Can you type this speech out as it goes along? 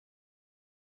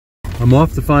I'm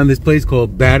off to find this place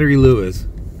called Battery Lewis.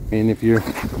 And if you're...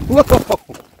 Whoa!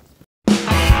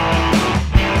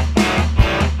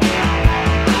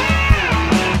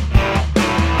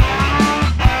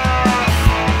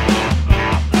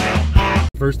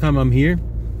 First time I'm here,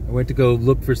 I went to go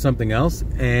look for something else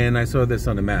and I saw this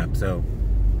on the map, so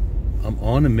I'm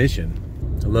on a mission.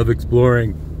 I love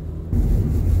exploring.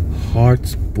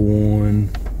 Hartsbourne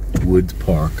Woods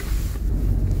Park.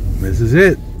 This is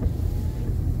it.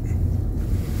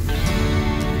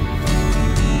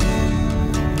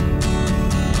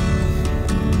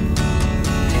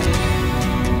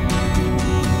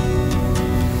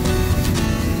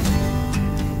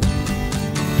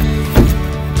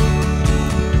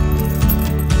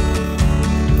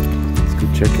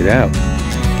 Check it out.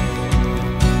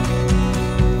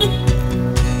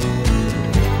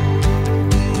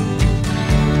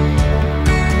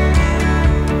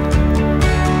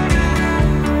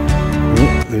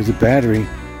 Oh, there's a battery.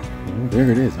 Oh,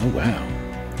 there it is. Oh, wow.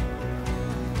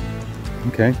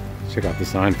 Okay, check out the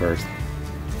sign first.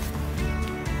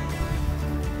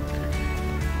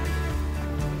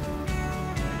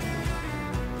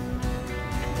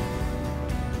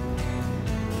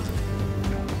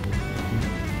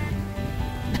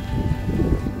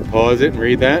 Pause it and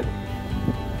read that.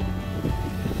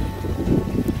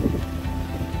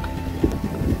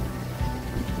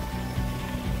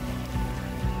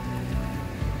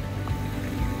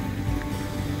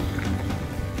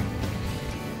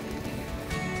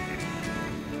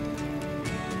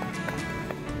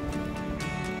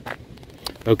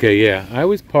 Okay, yeah, I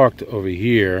was parked over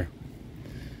here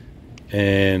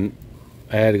and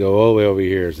I had to go all the way over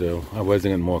here, so I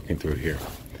wasn't gonna walking through here.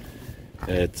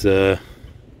 It's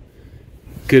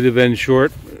could have been shorter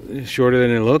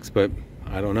than it looks, but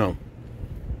I don't know.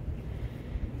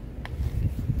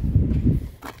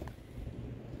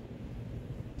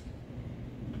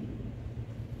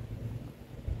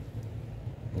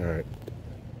 All right,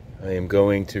 I am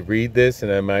going to read this and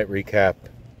I might recap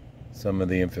some of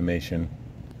the information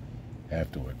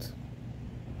afterwards.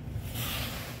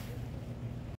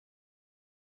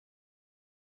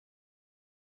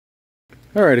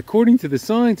 All right, according to the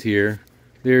signs here,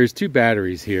 there's two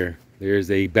batteries here.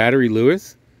 There's a Battery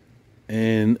Lewis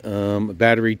and a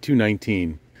Battery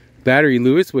 219. Battery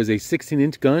Lewis was a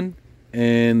 16-inch gun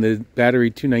and the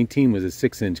Battery 219 was a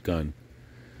 6-inch gun.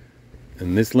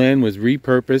 And this land was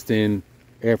repurposed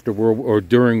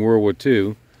during World War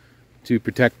II to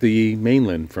protect the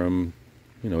mainland from,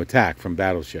 attack from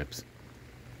battleships.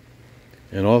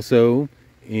 And also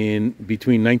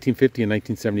between 1950 and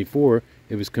 1974,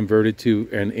 it was converted to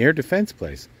an air defense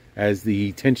place. As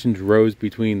the tensions rose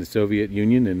between the Soviet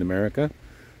Union and America,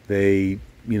 they,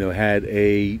 had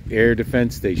a air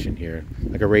defense station here,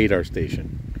 like a radar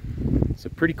station. So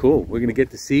pretty cool. We're gonna get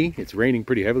to see. It's raining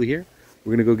pretty heavily here.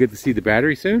 We're gonna go get to see the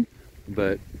battery soon,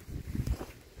 but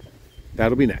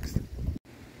that'll be next.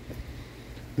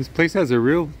 This place has a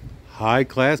real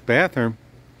high-class bathroom.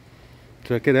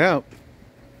 Check it out.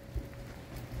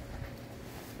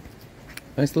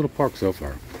 Nice little park so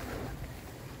far.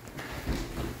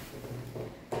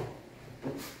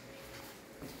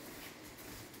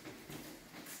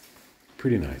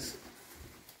 Pretty nice.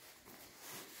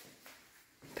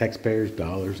 Taxpayers'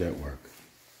 dollars at work.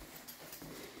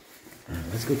 All right,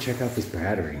 let's go check out this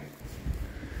battery.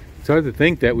 It's hard to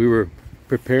think that we were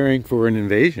preparing for an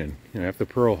invasion. After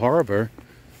Pearl Harbor,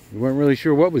 we weren't really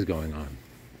sure what was going on.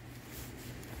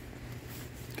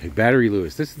 Okay, Battery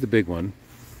Lewis. This is the big one.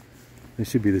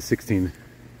 This should be the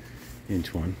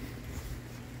 16-inch one.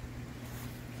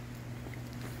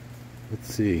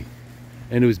 Let's see.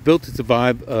 And it was built to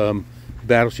survive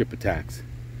battleship attacks.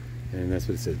 And that's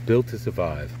what it says, built to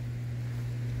survive.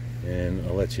 And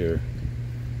I'll let you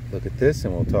look at this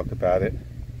and we'll talk about it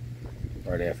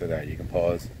right after that. You can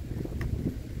pause.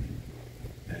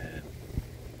 And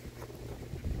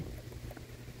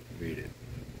read it.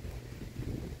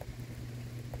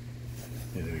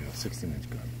 Yeah, there we go, 16-inch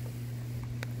gun.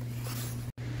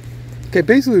 Okay,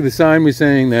 basically the sign was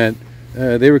saying that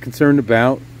they were concerned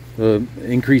about the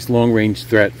increased long-range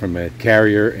threat from a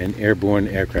carrier and airborne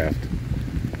aircraft.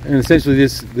 And essentially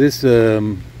this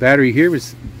battery here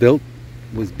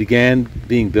began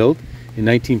being built in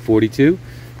 1942,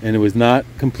 and it was not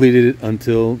completed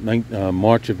until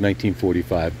March of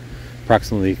 1945,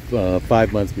 approximately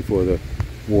 5 months before the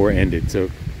war ended.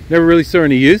 So never really saw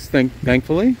any use,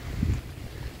 thankfully.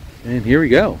 And here we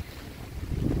go.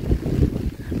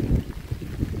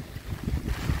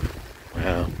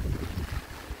 Wow.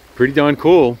 Pretty darn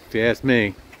cool, if you ask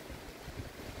me.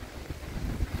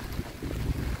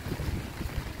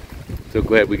 So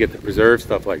glad we get to preserve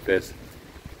stuff like this.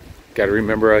 Got to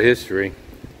remember our history.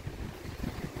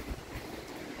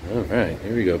 All right,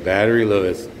 here we go. Battery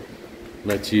Lewis.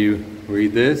 Let you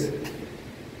read this.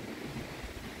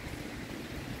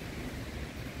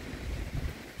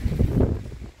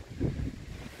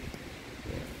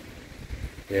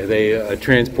 Yeah, they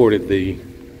transported the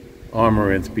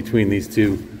armaments between these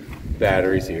two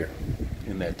batteries here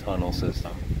in that tunnel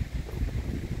system.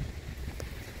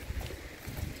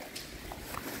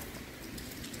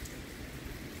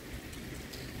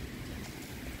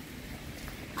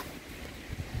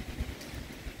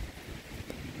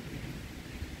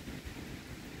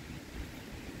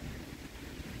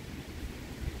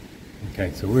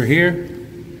 Okay, so we're here,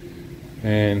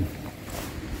 and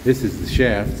this is the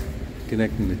shaft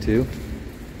connecting the two.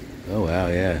 Oh wow,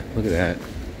 yeah, look at that.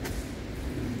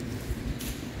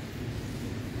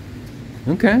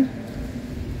 Okay.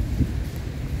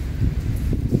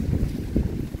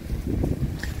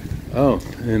 Oh,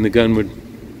 and the gun would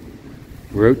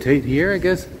rotate here, I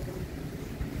guess.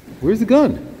 Where's the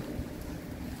gun?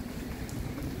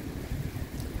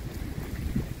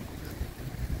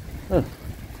 Huh.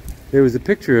 There was a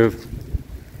picture of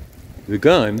the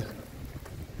gun.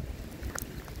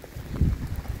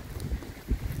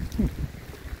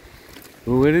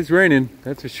 Well, it is raining,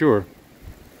 that's for sure.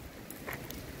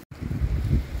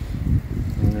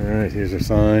 Alright, here's our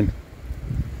sign.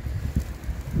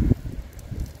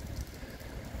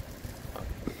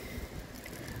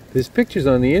 There's pictures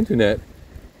on the internet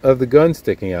of the gun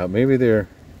sticking out. Maybe they're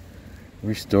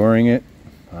restoring it.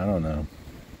 I don't know.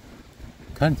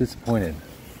 Kind of disappointed.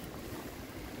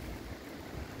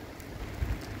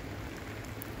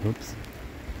 Oops.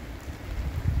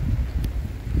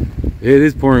 It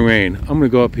is pouring rain. I'm going to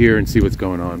go up here and see what's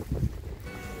going on.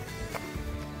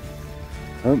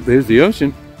 Oh, there's the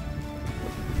ocean.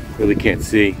 Really can't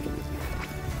see.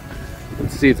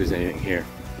 Let's see if there's anything here.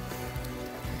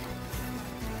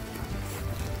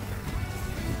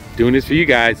 Doing this for you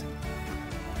guys.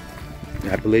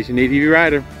 Appalachian ATV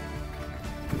rider.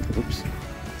 Oops.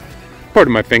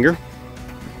 Pardon my finger.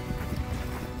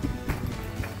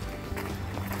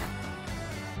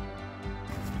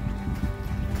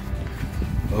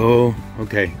 Oh,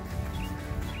 okay.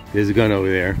 There's a gun over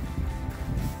there.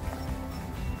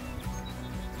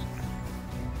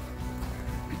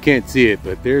 You can't see it,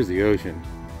 but there's the ocean.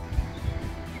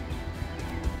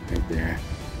 Right there.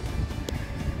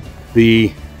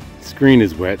 The screen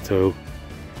is wet, so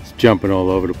it's jumping all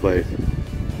over the place.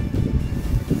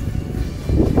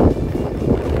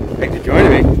 Thanks for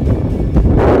joining me.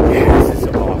 Yeah, this is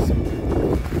so awesome.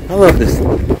 I love this.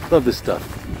 Love this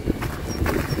stuff.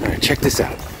 Alright, check this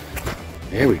out.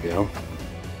 There we go.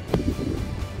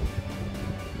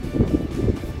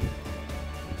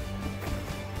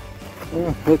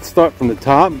 Well, let's start from the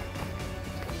top and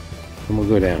we'll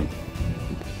go down.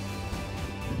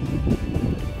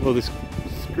 Well, this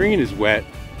screen is wet,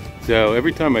 so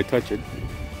every time I touch it,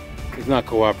 it's not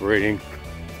cooperating.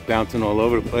 It's bouncing all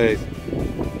over the place,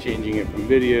 changing it from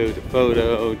video to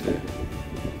photo to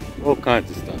all kinds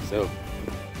of stuff. So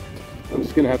I'm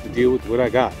just gonna have to deal with what I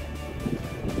got.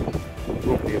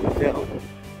 Won't be able to tell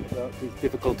about these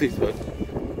difficulties, but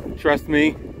trust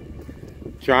me,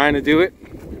 trying to do it,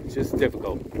 it's just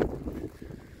difficult.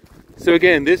 So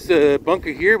again, this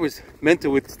bunker here was meant to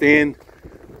withstand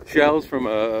shells from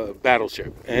a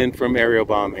battleship and from aerial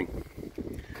bombing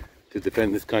to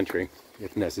defend this country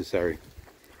if necessary.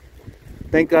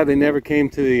 Thank God they never came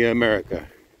to the America.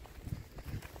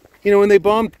 You know, when they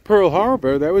bombed Pearl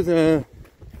Harbor, that was a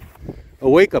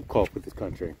wake-up call for this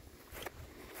country.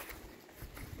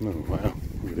 Oh wow,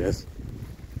 look at this.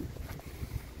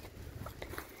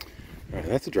 Alright,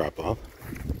 that's a drop-off.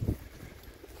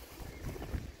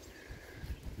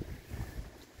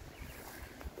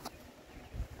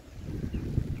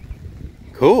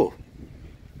 Cool.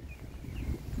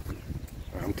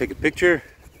 I'm gonna take a picture,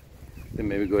 then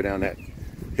maybe go down that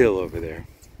hill over there.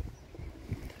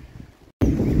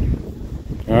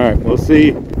 Alright, we'll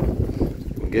see.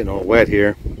 I'm getting all wet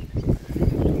here.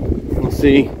 We'll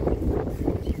see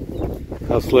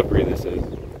how slippery this is.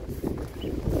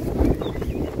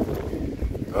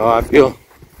 Oh, I feel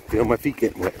my feet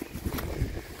getting wet.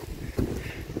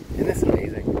 Isn't this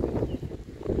amazing?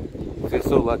 I feel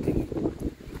so lucky.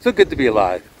 So good to be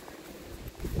alive.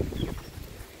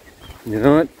 You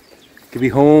know what? Could be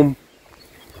home,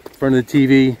 in front of the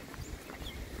TV,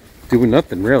 doing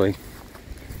nothing really.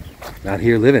 Out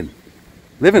here living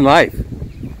life,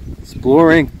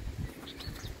 exploring,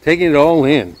 taking it all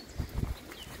in.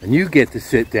 And you get to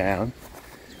sit down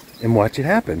and watch it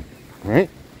happen, right?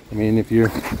 I mean, if you're...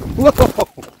 Whoa!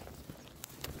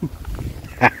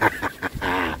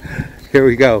 Here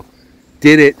we go.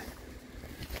 did it.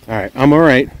 All right, I'm all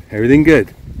right. Everything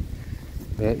good.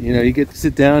 But, you know, you get to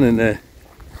sit down and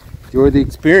enjoy the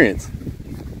experience.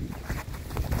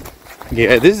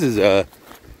 Yeah, this is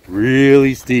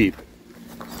really steep.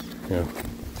 You know,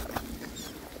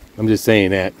 I'm just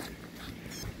saying that.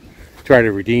 Try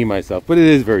to redeem myself, but it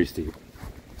is very steep.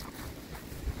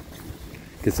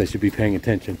 Guess I should be paying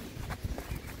attention,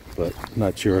 but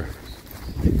not sure.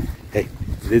 Hey,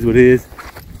 it is what it is.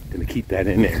 Gonna keep that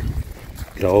in there.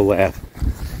 Get all laugh.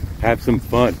 Have some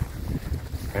fun.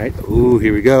 All right. Ooh,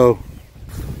 here we go.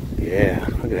 Yeah,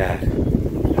 look at that.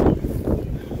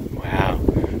 Wow.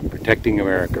 Protecting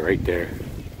America right there.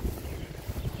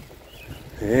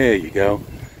 There you go.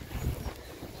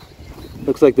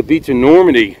 Looks like the beach in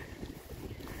Normandy.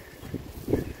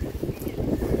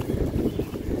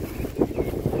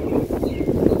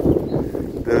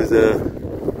 Those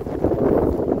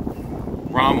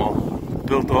Rommel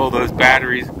built all those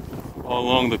batteries all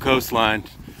along the coastline,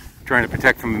 trying to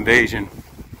protect from invasion.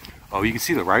 Oh, you can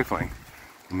see the rifling.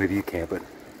 Well, maybe you can't, but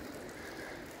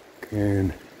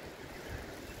can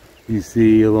you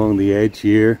see along the edge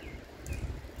here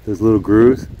those little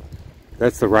grooves?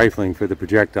 That's the rifling for the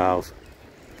projectiles.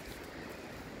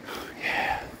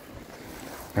 Yeah.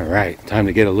 All right, time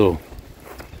to get a little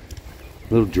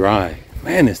dry.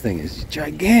 Man, this thing is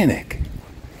gigantic.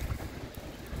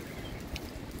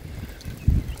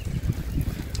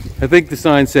 I think the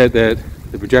sign said that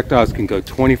the projectiles can go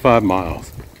 25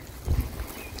 miles.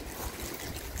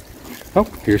 Oh,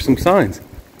 here's some signs.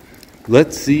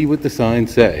 Let's see what the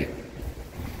signs say.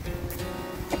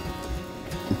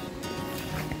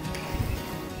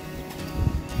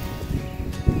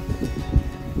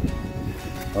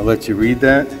 I'll let you read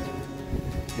that,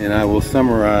 and I will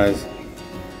summarize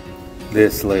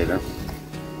this later.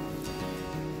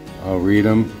 I'll read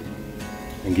them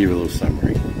and give you a little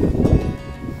summary.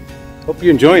 Hope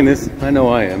you're enjoying this. I know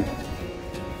I am.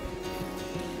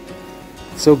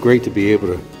 It's so great to be able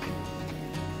to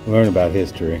learn about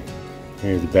history.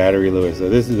 Here's the Battery Lewis. So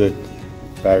this is the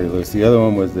Battery Lewis. The other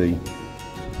one was the,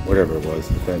 whatever it was,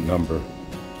 that number.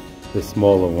 The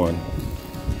smaller one.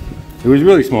 It was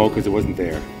really small because it wasn't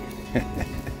there.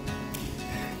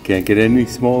 Can't get any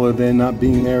smaller than not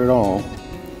being there at all.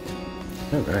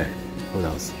 All right, what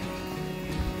else?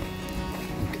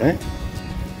 Okay.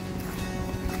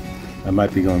 I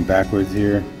might be going backwards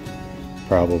here.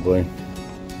 Probably.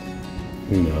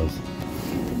 Who knows?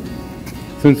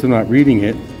 Since I'm not reading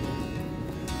it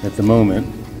at the moment,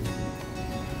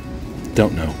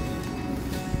 don't know.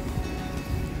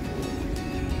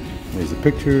 There's a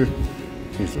picture.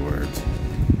 Here's the words.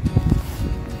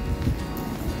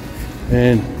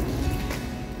 And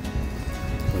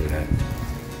look at that.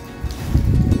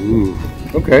 Ooh,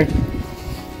 okay.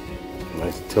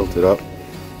 Nice tilted up.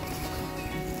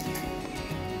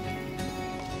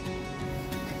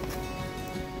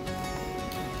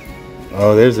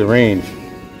 Oh, there's the range.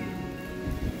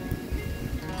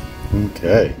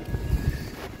 Okay.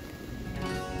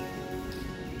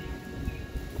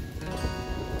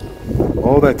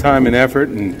 All that time and effort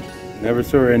and never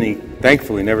saw any,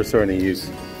 thankfully never saw any use.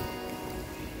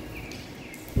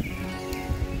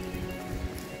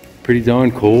 Pretty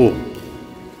darn cool.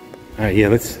 Alright, yeah,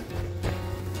 let's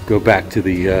go back to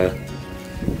the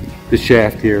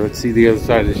shaft here. Let's see the other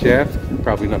side of the shaft.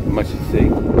 Probably not much to see.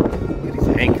 Look at these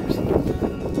anchors.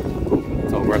 Oh,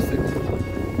 it's all rusted.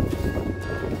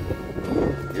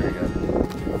 Here we go.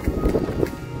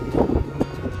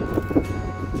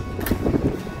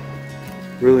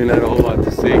 Really not a whole lot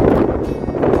to see.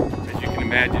 As you can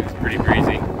imagine, it's pretty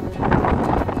breezy.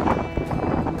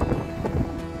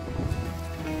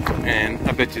 And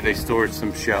I bet you they stored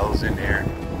some shells in there.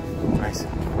 Nice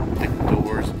thick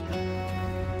doors.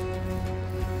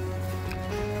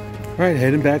 Alright,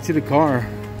 heading back to the car.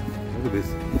 Look at this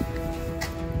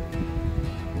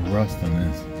rust on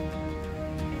this.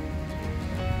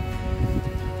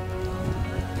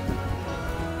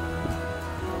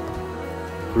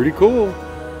 Pretty cool.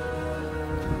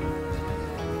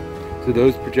 So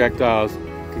those projectiles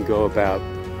can go about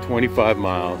 25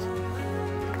 miles.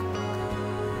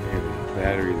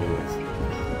 Battery Lewis.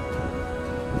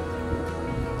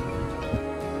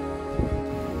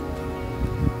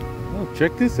 Oh,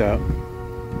 check this out.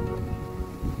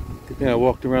 Good thing I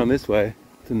walked around this way.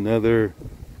 It's another.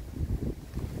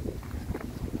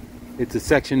 It's a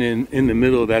section in the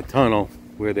middle of that tunnel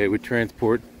where they would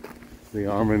transport the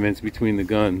armaments between the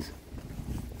guns.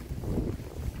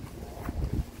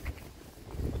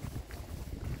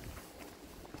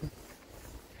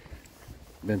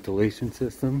 Ventilation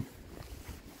system.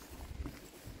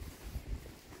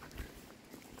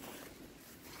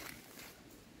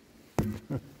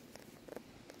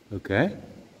 Okay.